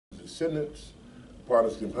descendants, upon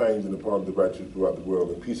his companions, and upon the righteous throughout the world.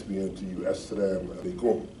 And peace be unto you. Assalamu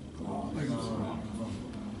alaikum.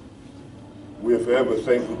 We are forever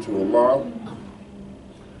thankful to Allah.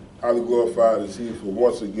 Highly glorified is He for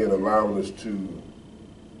once again allowing us to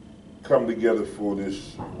come together for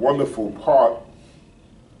this wonderful part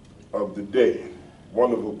of the day,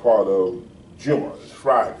 wonderful part of Jumu'ah. It's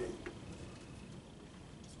Friday.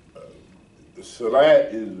 The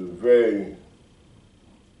Salat is a very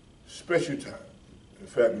special time. In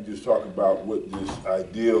fact, we just talked about what this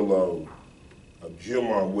ideal of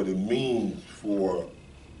Jumu'ah, what it means for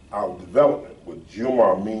our development, what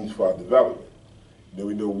Jumu'ah means for our development. You know,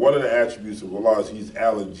 we know one of the attributes of Allah is He's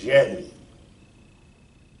Al-Jami.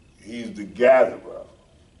 He's the gatherer.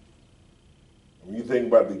 When you think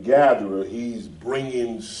about the gatherer, He's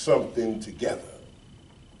bringing something together.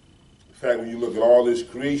 In fact, when you look at all this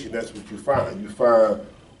creation, that's what you find. You find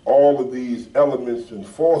all of these elements and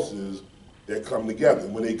forces that come together.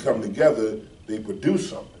 When they come together, they produce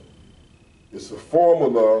something. It's a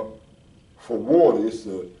formula for water. It's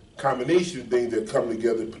a combination of things that come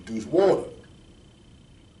together to produce water.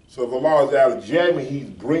 So if Allah is Al-Jami, He's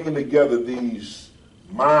bringing together these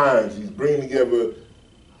minds. He's bringing together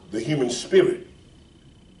the human spirit.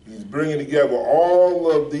 He's bringing together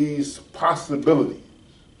all of these possibilities.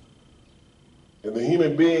 And the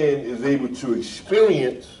human being is able to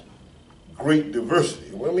experience great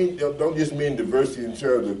diversity. I mean, don't just mean diversity in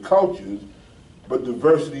terms of cultures, but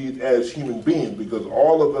diversity as human beings, because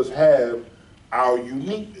all of us have our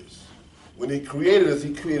uniqueness. When He created us,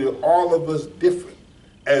 He created all of us different.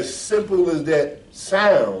 As simple as that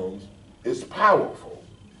sounds, it's powerful.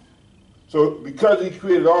 So because He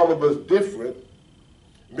created all of us different,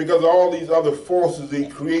 because all these other forces in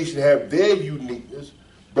creation have their uniqueness,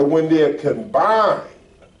 but when they're combined,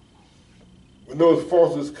 when those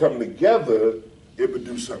forces come together, it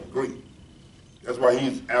produces something great. That's why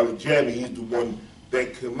He's Al-Jami. He's the one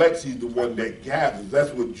that collects. He's the one that gathers.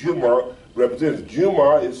 That's what Jumu'ah represents.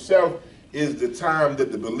 Jumu'ah itself is the time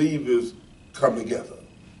that the believers come together.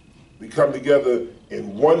 We come together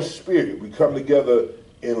in one spirit. We come together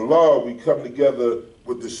in love. We come together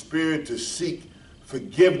with the spirit to seek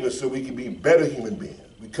forgiveness so we can be better human beings.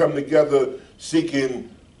 We come together seeking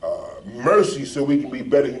mercy so we can be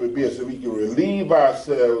better human beings, so we can relieve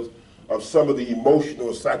ourselves of some of the emotional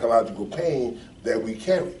and psychological pain that we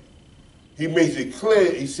carry. He makes it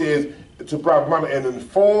clear. He says to Prophet Muhammad, and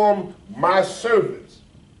inform my servants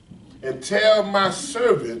and tell my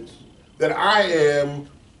servants that I am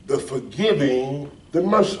the forgiving, the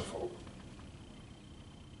merciful.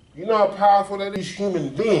 You know how powerful that is, human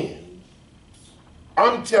beings.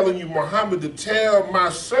 I'm telling you, Muhammad, to tell my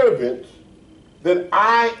servants that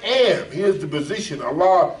I am. Here's the position.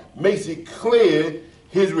 Allah makes it clear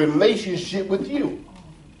His relationship with you.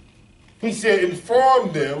 He said,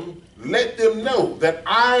 inform them, let them know that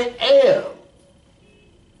I am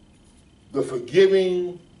the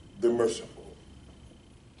forgiving, the merciful.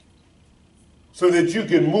 So that you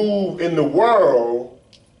can move in the world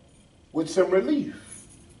with some relief.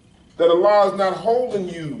 That Allah is not holding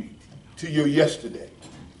you to your yesterday.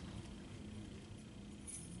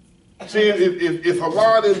 See, if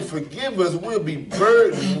Allah didn't forgive us, we'll be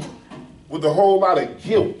burdened with a whole lot of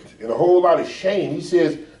guilt and a whole lot of shame. He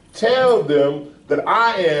says, tell them that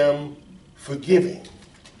I am forgiving.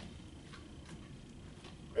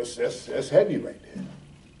 That's heavy right there.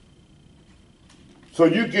 So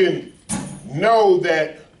you can know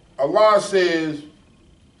that Allah says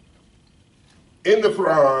in the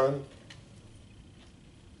Quran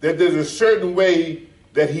that there's a certain way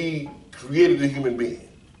that He created a human being.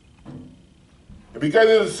 And because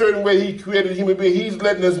there's a certain way He created a human being, He's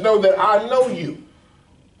letting us know that I know you.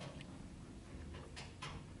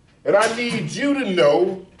 And I need you to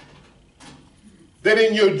know that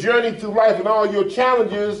in your journey through life and all your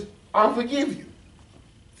challenges, I forgive you.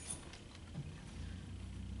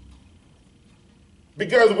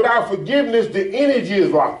 Because without forgiveness, the energy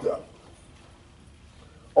is locked up.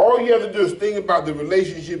 All you have to do is think about the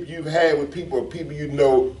relationship you've had with people or people you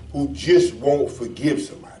know who just won't forgive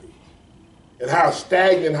somebody. And how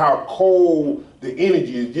stagnant, how cold the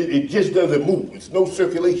energy is. It just doesn't move. It's no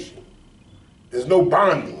circulation. There's no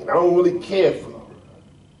bonding. I don't really care for you.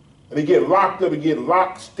 And they get locked up and get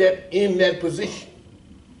lockstep in that position.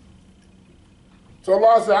 So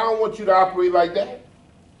Allah said, I don't want you to operate like that.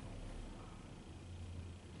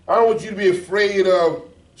 I don't want you to be afraid of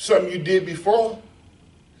something you did before.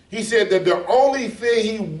 He said that the only thing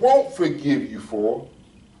He won't forgive you for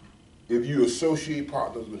if you associate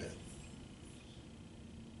partners with Him.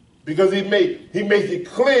 Because he makes it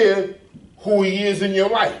clear who He is in your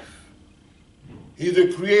life. He's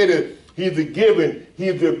the creator. He's the giving.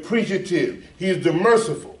 He's the appreciative. He's the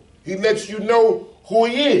merciful. He lets you know who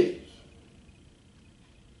he is.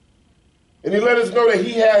 And he let us know that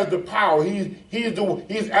he has the power.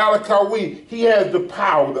 He's Al-Kawi. He has the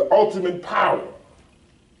power, the ultimate power.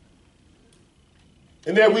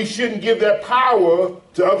 And that we shouldn't give that power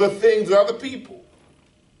to other things or other people.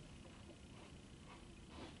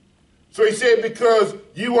 So he said, because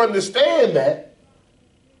you understand that,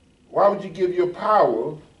 why would you give your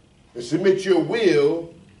power and submit your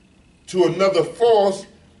will to another force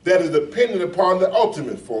that is dependent upon the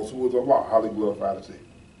ultimate force, who is Allah, highly glorified and saved?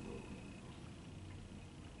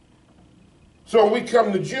 So when we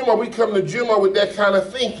come to Jumu'ah with that kind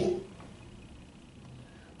of thinking.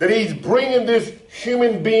 That he's bringing this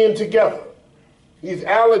human being together. He's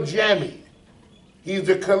Al-Jami. He's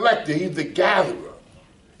the collector. He's the gatherer.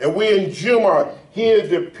 And we're in Jumu'ah. Here's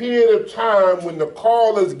the period of time when the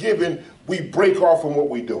call is given, we break off from what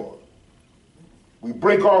we're doing. We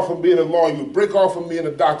break off from being a lawyer. We break off from being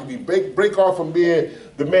a doctor. We break off from being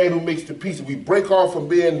the man who makes the pizza. We break off from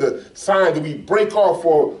being the scientist. We break off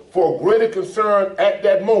for a greater concern at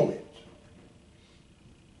that moment.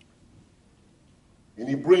 And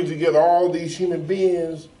he brings together all these human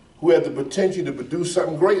beings who have the potential to produce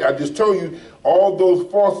something great. I just told you, all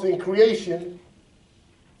those forces in creation,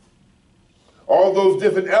 all those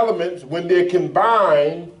different elements, when they're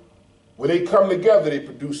combined, when they come together, they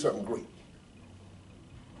produce something great.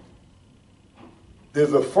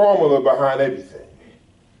 There's a formula behind everything.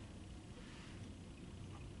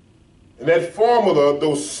 And that formula,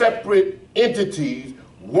 those separate entities,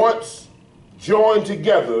 once joined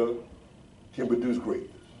together, can produce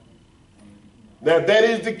greatness. Now, if that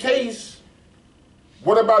is the case,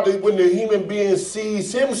 what about when the human being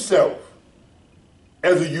sees himself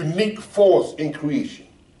as a unique force in creation?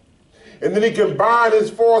 And then he combines his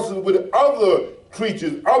forces with other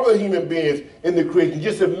creatures, other human beings in the creation.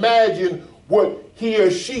 Just imagine what he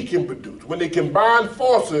or she can produce when they combine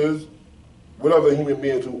forces with other human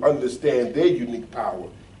beings who understand their unique power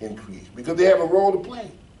in creation, because they have a role to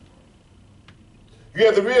play. You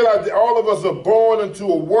have to realize that all of us are born into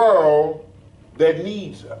a world that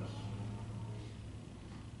needs us.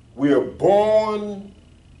 We are born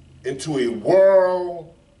into a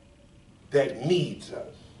world that needs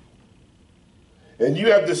us. And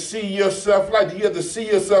you have to see yourself like that. You have to see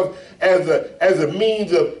yourself as a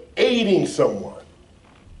means of aiding someone.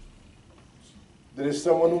 That is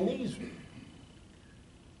someone who needs you.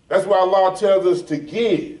 That's why Allah tells us to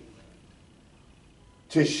give,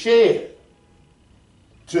 to share,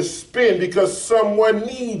 to spend, because someone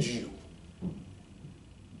needs you.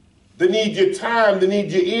 They need your time, they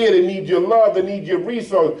need your ear, they need your love, they need your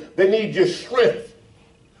resource, they need your strength.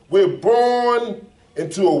 We're born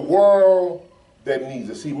into a world that needs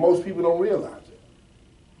us. See, most people don't realize it.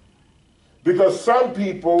 Because some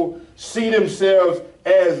people see themselves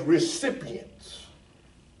as recipients.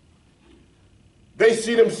 They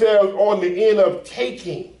see themselves on the end of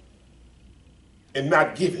taking and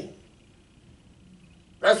not giving.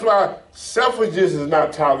 That's why selfishness is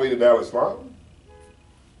not tolerated in Islam.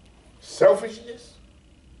 Selfishness.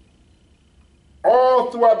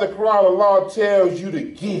 All throughout the Quran, Allah tells you to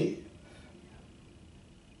give.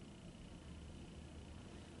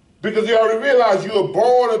 Because you already realize you are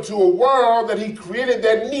born into a world that He created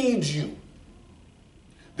that needs you.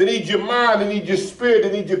 They need your mind, they need your spirit,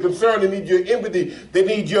 they need your concern, they need your empathy, they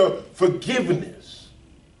need your forgiveness.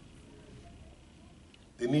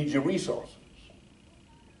 They need your resources.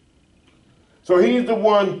 So He's the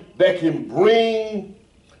one that can bring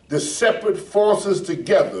the separate forces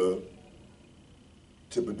together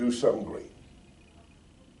to produce something great.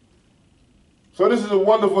 So this is a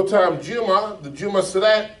wonderful time. Jumu'ah, the Jumu'ah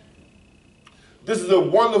Salat, this is a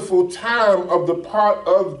wonderful time of the part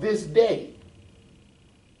of this day.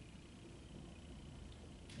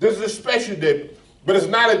 This is a special day, but it's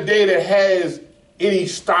not a day that has any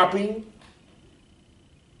stopping.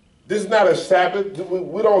 This is not a Sabbath.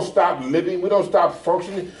 We don't stop living. We don't stop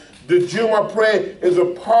functioning. The Jumu'ah prayer is a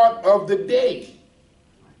part of the day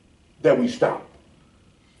that we stop.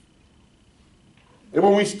 And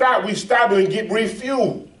when we stop and get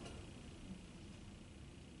refueled.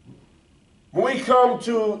 When we come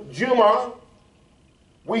to Jumu'ah,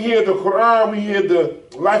 we hear the Quran, we hear the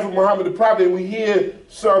life of Muhammad the Prophet, and we hear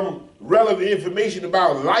some relevant information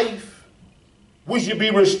about life. We should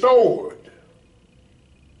be restored.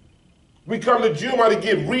 We come to Jumu'ah to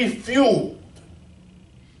get refueled,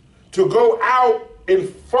 to go out and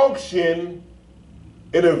function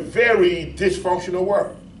in a very dysfunctional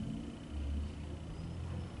world.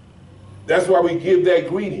 That's why we give that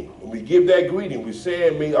greeting. When we give that greeting, we're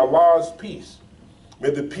saying, may Allah's peace May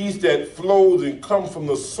the peace that flows and comes from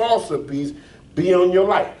the source of peace be on your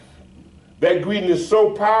life. That greeting is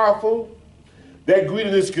so powerful. That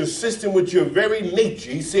greeting is consistent with your very nature.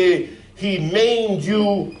 He said he named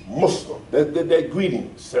you Muslim. That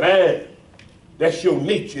greeting, salam, that's your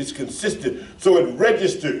nature. It's consistent. So it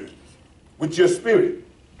registers with your spirit.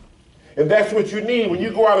 And that's what you need when you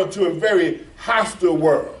go out into a very hostile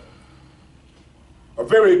world, a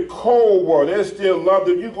very cold world. There's still love.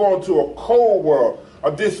 If you go into a cold world,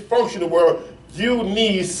 a dysfunctional world, you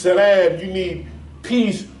need salam, you need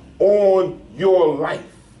peace on your life.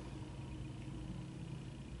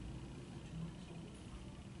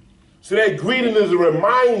 So that greeting is a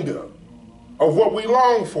reminder of what we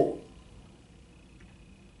long for.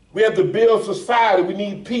 We have to build society, we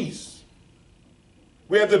need peace.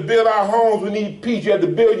 We have to build our homes, we need peace. You have to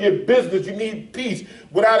build your business, you need peace.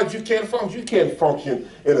 Without it, you can't function. You can't function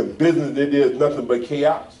in a business that there's nothing but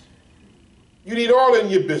chaos. You need order in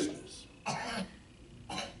your business.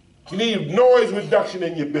 You need noise reduction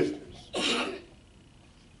in your business.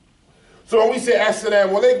 So when we say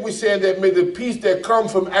As-salamu alaykum, we say that may the peace that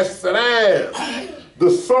comes from As-salam,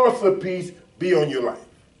 the source of peace, be on your life.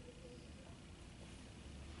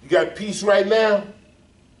 You got peace right now?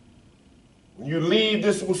 When you leave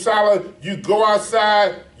this musala, you go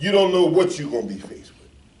outside, you don't know what you're going to be faced with.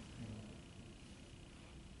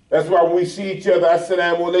 That's why when we see each other,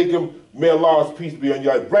 As-salamu alaykum, may Allah's peace be on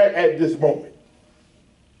your life right at this moment.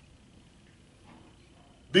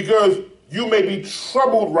 Because you may be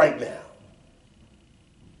troubled right now.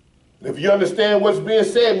 And if you understand what's being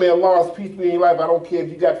said, may Allah's peace be in your life. I don't care if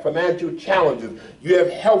you got financial challenges, you have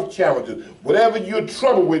health challenges, whatever you're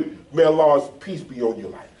troubled with, may Allah's peace be on your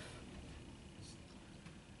life.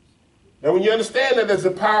 Now when you understand that, that's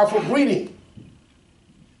a powerful greeting.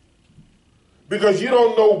 Because you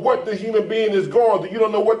don't know what the human being is going through. You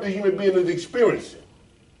don't know what the human being is experiencing.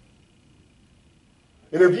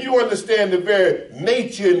 And if you understand the very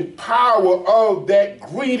nature and power of that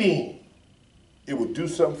greeting, it will do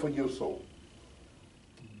something for your soul.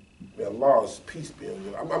 May Allah's peace be on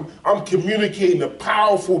you. I'm communicating a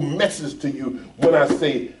powerful message to you when I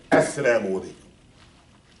say As-salamu alaykum.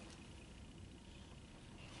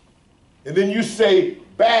 And then you say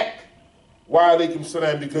back, wa alaykum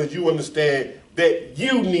salam, because you understand that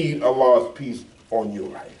you need Allah's peace on your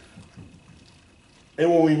life. And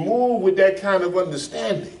when we move with that kind of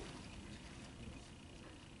understanding,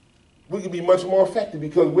 we can be much more effective,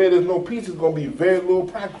 because where there's no peace, there's going to be very little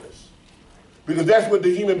progress. Because that's what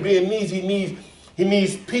the human being needs. He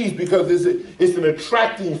needs peace because it's an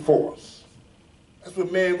attracting force. That's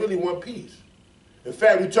what man really wants, peace. In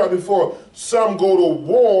fact, we talked before, some go to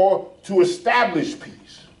war to establish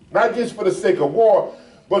peace. Not just for the sake of war,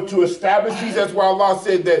 but to establish peace. That's why Allah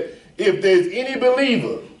said that if there's any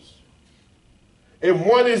believers, and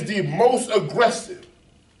one is the most aggressive,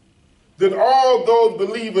 then all those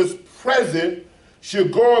believers present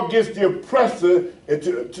should go against the oppressor and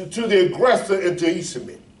to the aggressor until he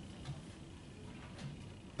submit.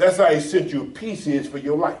 That's how essential peace is for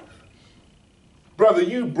your life. Brother,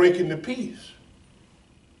 you breaking the peace.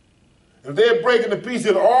 If they're breaking the peace,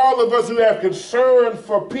 then all of us who have concern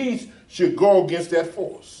for peace should go against that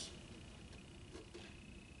force.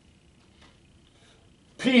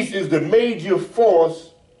 Peace is the major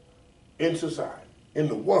force in society, in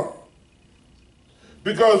the world.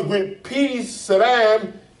 Because with peace,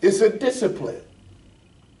 salam, it's a discipline.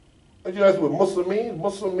 You know, that's what Muslim means.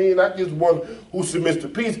 Muslim means not just one who submits to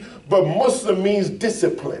peace, but Muslim means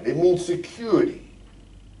discipline. It means security.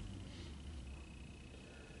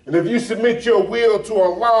 And if you submit your will to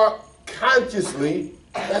Allah consciously,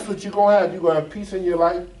 that's what you're going to have. You're going to have peace in your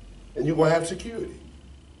life, and you're going to have security.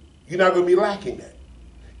 You're not going to be lacking that.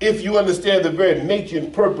 If you understand the very nature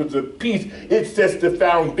and purpose of peace, it sets the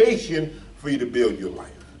foundation for you to build your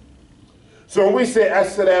life. So when we say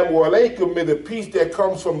As-salamu alaykum, may the peace that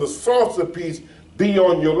comes from the source of peace be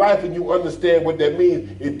on your life, and you understand what that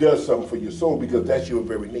means, it does something for your soul, because that's your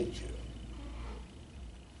very nature.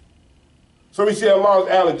 So we say Allah's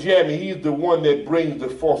al-Jami, He's the one that brings the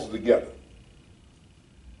forces together.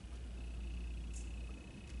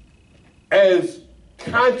 As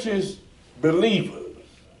conscious believers,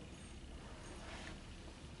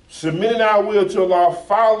 submitting our will to Allah,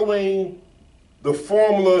 following the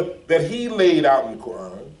formula that He laid out in the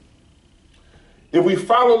Quran, if we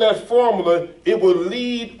follow that formula, it will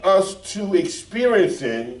lead us to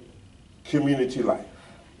experiencing community life.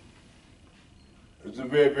 It's a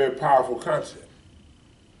very, very powerful concept.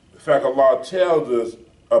 In fact, Allah tells us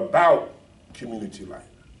about community life.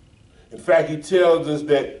 In fact, He tells us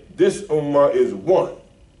that this ummah is one.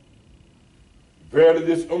 Verily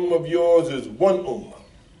this ummah of yours is one ummah,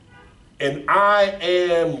 and I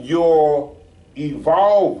am your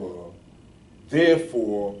evolver,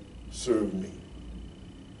 therefore serve me.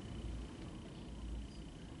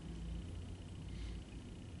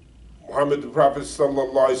 Muhammad the Prophet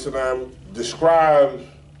sallallahu alaihi wasallam describes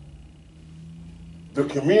the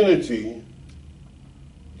community,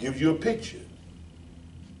 gives you a picture.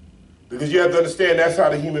 Because you have to understand that's how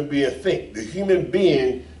the human being think. The human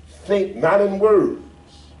being think not in words,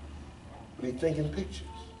 but he think in pictures.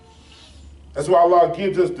 That's why Allah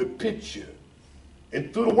gives us the picture.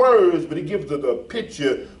 And through the words, but he gives us a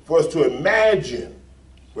picture for us to imagine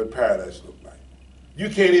what paradise looks like. You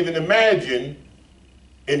can't even imagine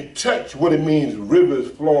and touch what it means,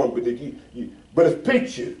 rivers flowing, but it's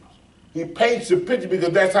pictures. He paints a picture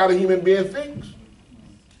because that's how the human being thinks.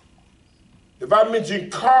 If I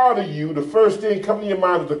mention car to you, the first thing coming to your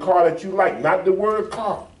mind is the car that you like, not the word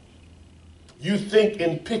car. You think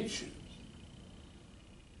in pictures.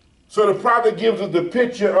 So the Prophet gives us the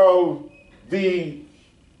picture of the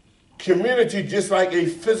community just like a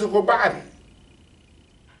physical body.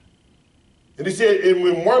 And he said, and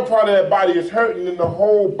when one part of that body is hurting, then the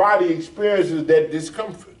whole body experiences that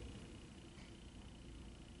discomfort.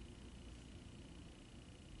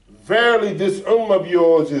 Verily, this ummah of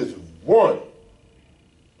yours is one,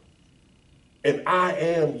 and I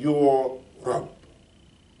am your Rabb.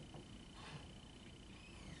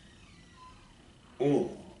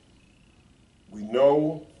 We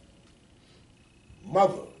know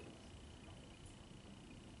mother,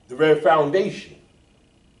 the very foundation.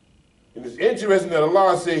 And it's interesting that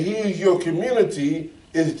Allah said, here's your community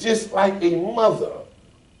is just like a mother.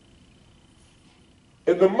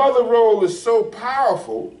 And the mother role is so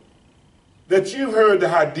powerful that you've heard the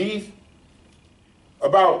hadith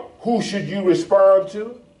about who should you respond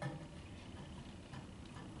to.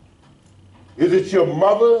 Is it your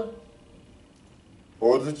mother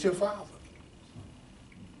or is it your father?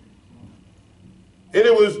 And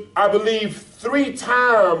it was, I believe, 3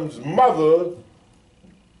 times mother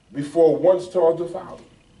before once towards the father.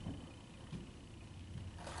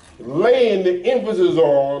 Laying the emphasis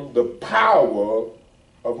on the power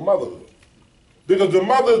of motherhood. Because the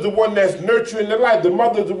mother is the one that's nurturing the life. The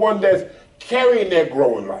mother is the one that's carrying that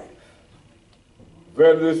growing life.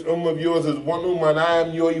 Verily this ummah of yours is one ummah, and I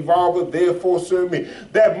am your evolver, therefore serve me.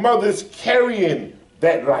 That mother's carrying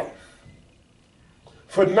that life.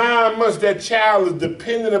 For 9 months, that child is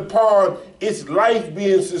dependent upon its life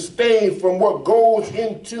being sustained from what goes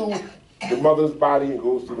into the mother's body and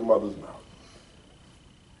goes to the mother's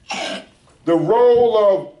mouth. The role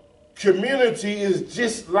of community is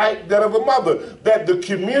just like that of a mother, that the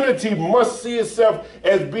community must see itself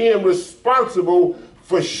as being responsible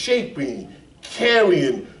for shaping,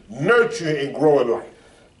 carrying, nurturing, and growing life.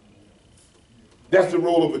 That's the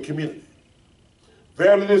role of a community.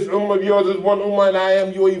 Verily this ummah of yours is one ummah, and I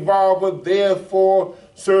am your evolver, therefore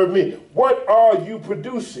serve me. What are you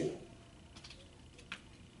producing?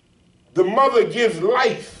 The mother gives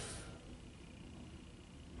life.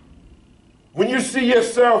 When you see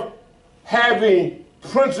yourself having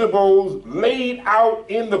principles laid out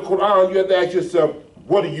in the Quran, you have to ask yourself,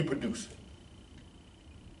 what are you producing?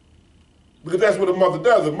 Because that's what a mother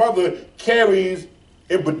does. A mother carries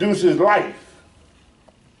and produces life.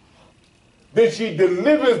 Then she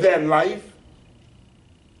delivers that life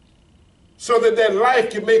so that that life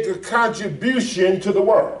can make a contribution to the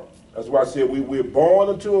world. That's why I said we're born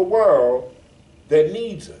into a world that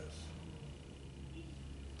needs us.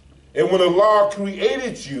 And when Allah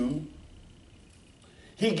created you,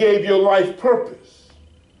 He gave your life purpose.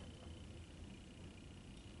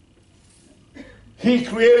 He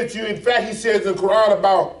created you. In fact, He says in the Quran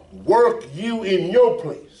about work you in your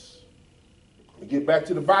place. We get back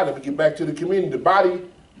to the body, we get back to the community. The body,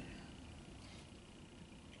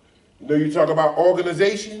 you know, you talk about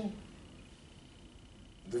organization.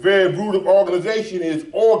 The very root of organization is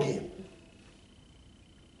organ.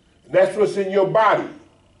 And that's what's in your body,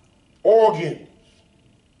 organs.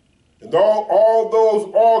 And all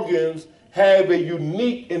those organs have a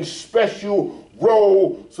unique and special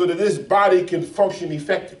role so that this body can function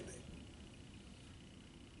effectively.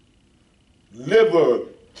 Liver,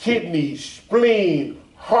 kidney, spleen,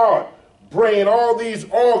 heart, brain, all these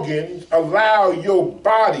organs allow your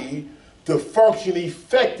body to function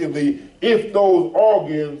effectively if those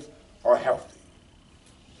organs are healthy.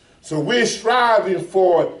 So we're striving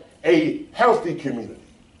for a healthy community.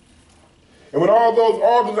 And when all those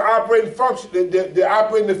organs are operating they're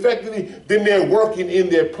operating effectively, then they're working in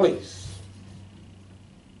their place.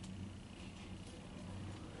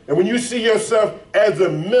 And when you see yourself as a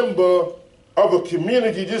member of a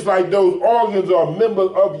community, just like those organs are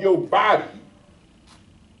members of your body.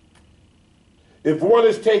 If one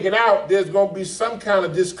is taken out, there's going to be some kind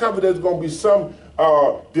of discomfort, there's going to be some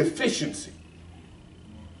deficiency.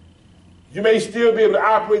 You may still be able to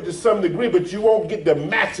operate to some degree, but you won't get the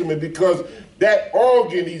maximum because that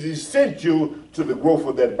organ is essential to the growth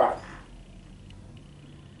of that body.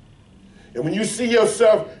 And when you see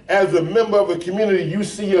yourself as a member of a community, you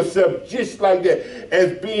see yourself just like that,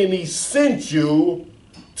 as being essential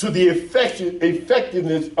to the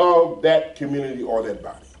effectiveness of that community or that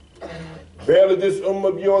body. Verily, this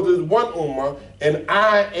ummah of yours is one ummah, and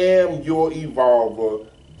I am your evolver,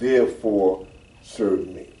 therefore serve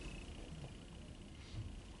me.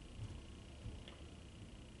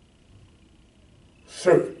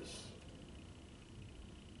 Service.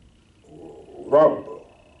 Rabba.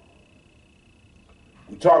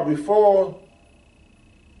 We talked before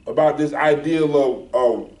about this ideal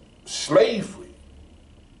of slavery.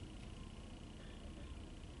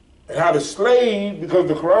 And how the slave, because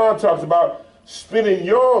the Quran talks about spending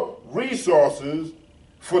your resources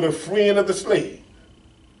for the freeing of the slave.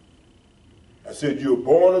 I said you're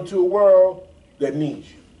born into a world that needs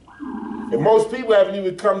you. And most people haven't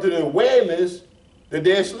even come to the awareness that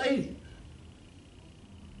they're slaves.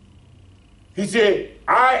 He said,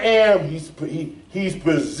 I am, he's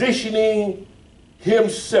positioning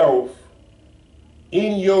himself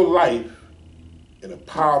in your life in a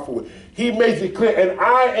powerful way. He makes it clear, and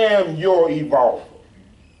I am your evolver,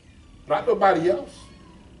 not nobody else.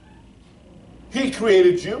 He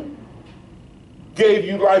created you, gave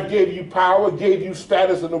you life, gave you power, gave you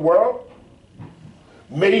status in the world,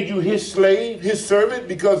 made you his slave, his servant,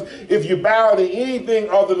 because if you bow to anything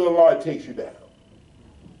other than Allah, it takes you down.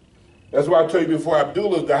 That's why I told you before,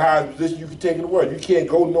 Abdullah is the highest position you can take in the world. You can't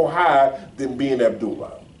go no higher than being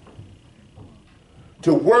Abdullah.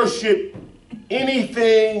 To worship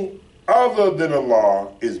anything other than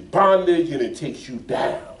Allah is bondage, and it takes you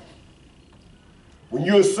down. When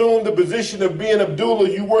you assume the position of being Abdullah,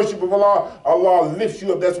 you worship of Allah, Allah lifts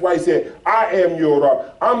you up. That's why he said, I am your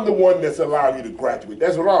Rabb. I'm the one that's allowing you to graduate.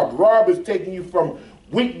 That's Rabb. Rabb is taking you from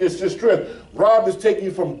weakness to strength. Rabb is taking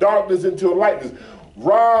you from darkness into lightness.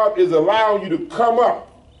 Rabb is allowing you to come up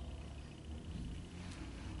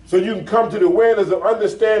so you can come to the awareness of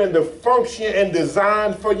understanding the function and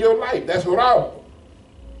design for your life. That's Rabb.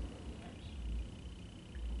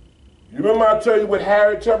 You remember I told you what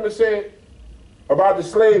Harriet Tubman said about the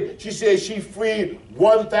slave? She said she freed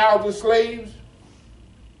 1,000 slaves,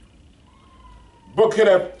 but could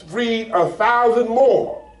have freed 1,000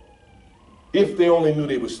 more if they only knew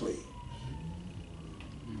they were slaves.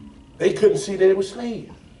 They couldn't see that they were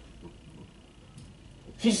slaves.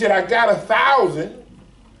 She said, I got 1,000,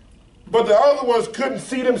 but the other ones couldn't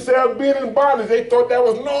see themselves being in bondage. They thought that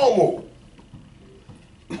was normal.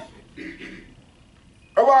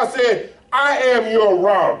 Allah said, I am your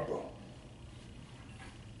Rabb.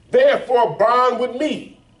 Therefore, bond with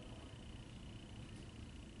me.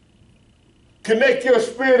 Connect your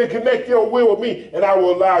spirit and connect your will with me, and I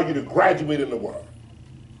will allow you to graduate in the world.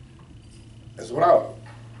 That's what I will.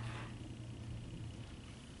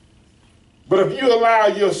 But if you allow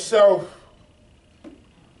yourself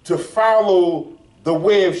to follow the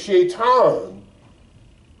way of Shaitan,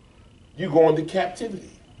 you go into captivity.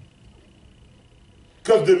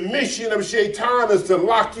 Because the mission of Shaitan is to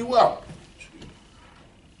lock you up.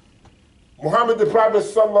 Muhammad the Prophet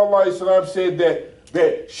ﷺ said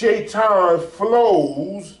that Shaitan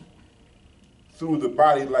flows through the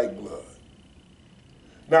body like blood.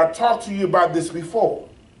 Now, I talked to you about this before.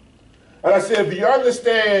 And I said, if you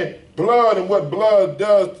understand blood and what blood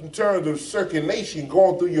does in terms of circulation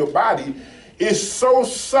going through your body, it's so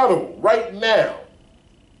subtle right now.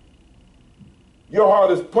 Your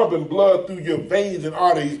heart is pumping blood through your veins and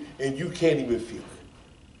arteries, and you can't even feel it.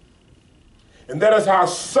 And that is how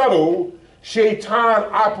subtle Shaitan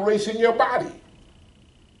operates in your body.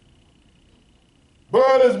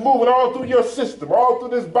 Blood is moving all through your system, all through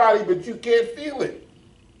this body, but you can't feel it.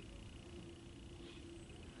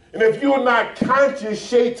 And if you're not conscious,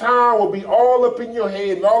 Shaitan will be all up in your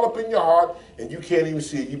head and all up in your heart, and you can't even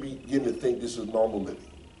see it. You begin to think this is normal living.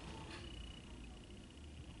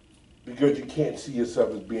 Because you can't see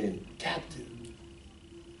yourself as being captive.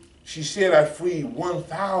 She said, I freed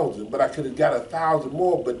 1,000, but I could have got 1,000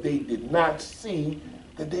 more, but they did not see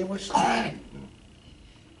that they were slaves.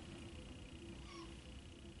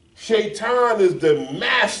 Shaitan is the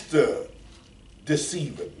master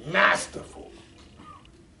deceiver, masterful.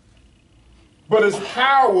 But his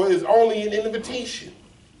power is only an invitation.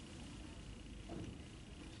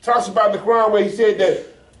 Talks about in the Quran where he said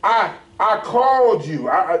that I called you.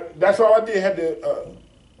 That's all I did, had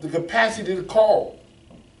the capacity to call.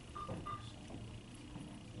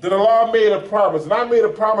 That Allah made a promise, and I made a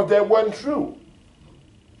promise that wasn't true.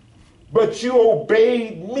 But you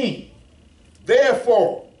obeyed me.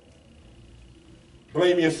 Therefore,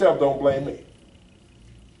 blame yourself, don't blame me.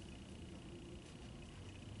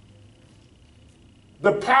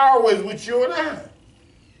 The power is with you and I.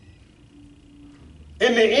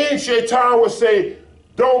 In the end, Shaitan will say,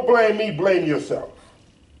 don't blame me, blame yourself.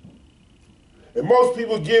 And most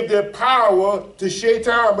people give their power to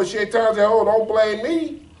Shaitan, but Shaitan says, oh, don't blame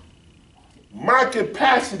me. My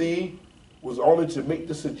capacity was only to make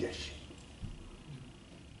the suggestion.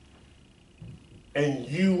 And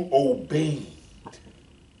you obeyed.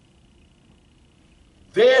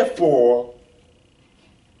 Therefore,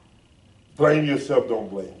 blame yourself, don't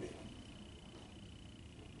blame me.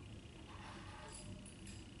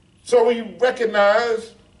 So we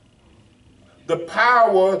recognize the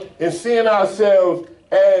power in seeing ourselves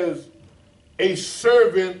as a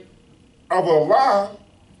servant of Allah.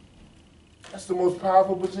 That's the most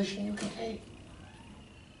powerful position you can take.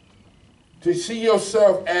 To see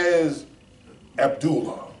yourself as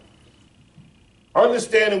Abdullah.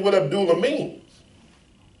 Understanding what Abdullah means.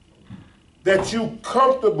 That you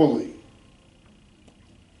comfortably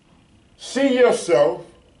see yourself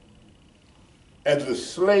as the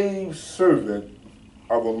slave servant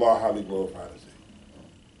of Allah, highly glorified.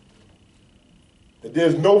 That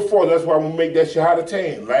there's no force. That's why we make that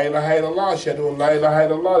Shahadatain. La ilaha illallah, shahadu la ilaha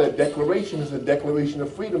illallah. That declaration is a declaration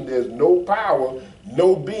of freedom. There's no power,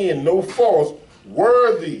 no being, no force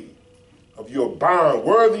worthy of your bond,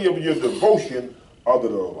 worthy of your devotion other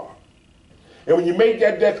than Allah. And when you make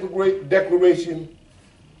that declaration,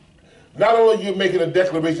 not only are you making a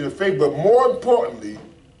declaration of faith, but more importantly,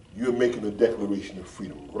 you're making a declaration of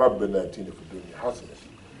freedom. رَبَّنَا آتِنَا فِي الدُّنْيَا حَسَنَةً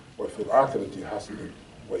وَفِي الْآخِرَةِ حَسَنَةً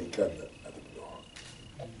وَقِنَا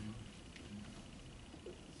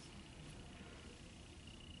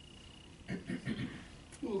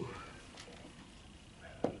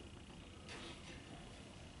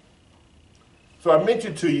So I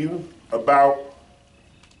mentioned to you about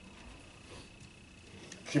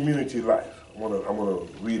community life. I'm gonna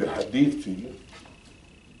read a hadith to you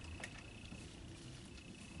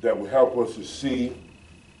that will help us to see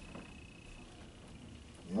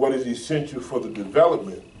what is essential for the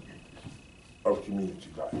development of community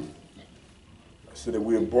life. I said that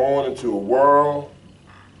we are born into a world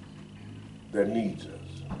that needs us.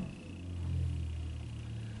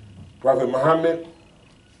 Prophet Muhammad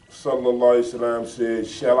sallallahu alaihi wasallam said,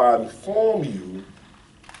 shall I inform you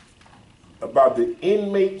about the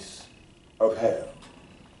inmates of hell?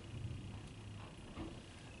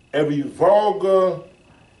 Every vulgar,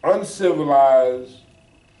 uncivilized,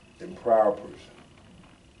 and proud person.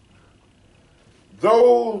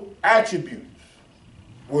 Those attributes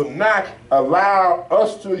will not allow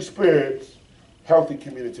us to experience healthy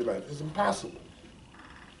community life. It's impossible.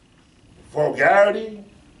 Vulgarity,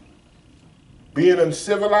 being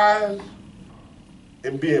uncivilized,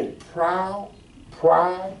 and being proud,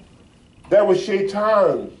 pride, that was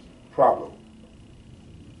Shaitan's problem.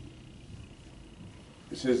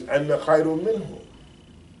 It says, أَنَّ خَيْرٌ مِّنْهُمْ,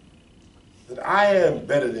 that I am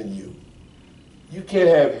better than you. You can't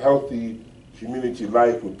have healthy community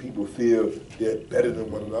life where people feel they're better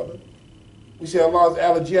than one another. We say Allah's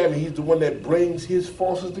al-Jami, He's the one that brings His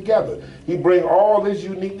forces together. He brings all His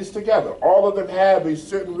uniqueness together. All of them have a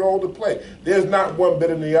certain role to play. There's not one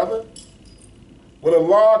better than the other. When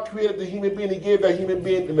Allah created the human being, He gave that human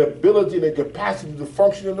being an ability and a capacity to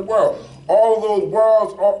function in the world. All of those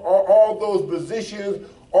worlds, all those positions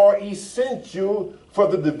are essential for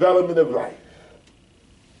the development of life.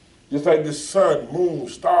 Just like the sun, moon,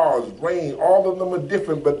 stars, rain, all of them are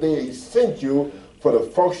different, but they're essential for the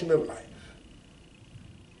function of life.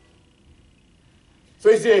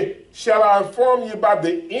 So He said, shall I inform you about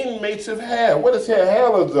the inmates of hell? What is hell?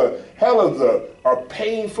 Hell is a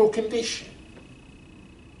painful condition.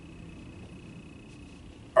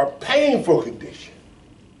 A painful condition.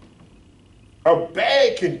 A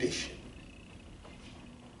bad condition.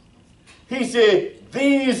 He said,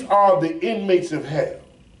 these are the inmates of hell.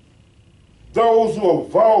 Those who are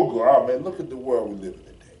vulgar. Oh man, look at the world we live in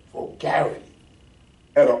today. Vulgarity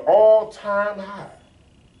at an all-time high.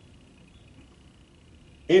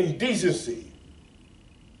 Indecency,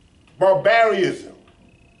 barbarism,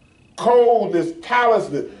 coldness,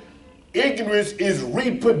 callousness, ignorance is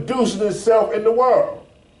reproducing itself in the world.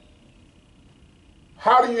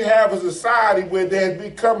 How do you have a society where there has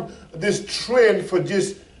become this trend for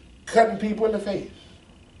just cutting people in the face?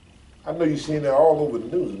 I know you're seeing that all over the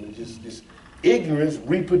news. I mean, just ignorance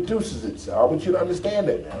reproduces itself. I want you to understand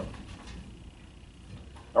that now.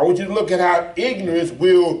 I want you to look at how ignorance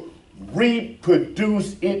will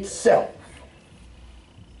reproduce itself.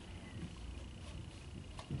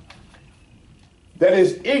 That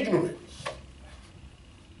is ignorance.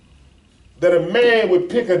 That a man would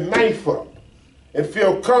pick a knife up and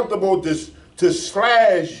feel comfortable to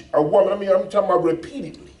slash a woman. I mean, I'm talking about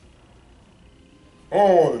repeatedly.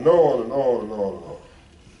 On and on and on and on and on.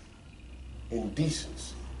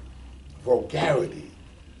 Indecency, vulgarity,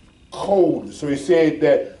 coldness. So he said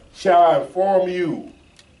that, shall I inform you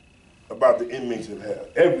about the inmates of hell?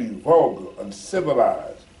 Every vulgar,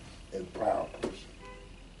 uncivilized, and proud person.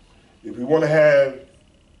 If we want to have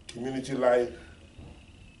community life,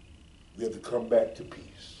 we have to come back to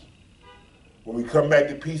peace. When we come back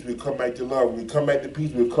to peace, we'll come back to love. When we come back to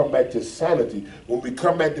peace, we'll come back to sanity. When we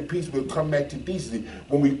come back to peace, we'll come back to decency.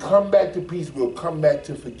 When we come back to peace, we'll come back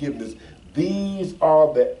to forgiveness. These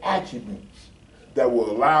are the attributes that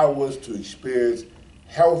will allow us to experience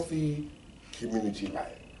healthy community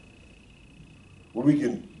life, where we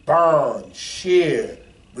can bond, share,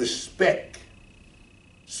 respect,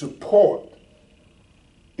 support,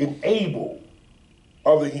 enable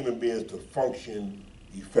other human beings to function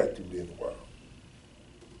effectively in the world.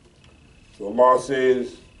 So Allah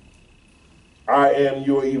says, I am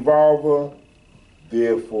your evolver,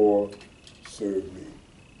 therefore serve me.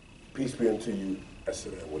 Peace be unto you.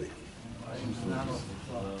 Assalamu alaikum.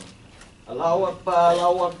 Allahu Akbar,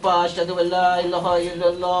 Allahu Akbar, ashhadu an la ilaha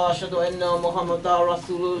illallah, ashhadu anna Muhammadan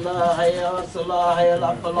Rasulullah, hayya ala salah, hayya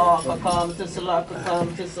ala falah, qaqamatis salah,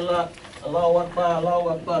 qaqamatis salah. Allahu Akbar, Allahu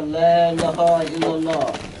Akbar, la ilaha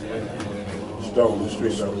illallah. Stone the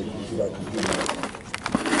street,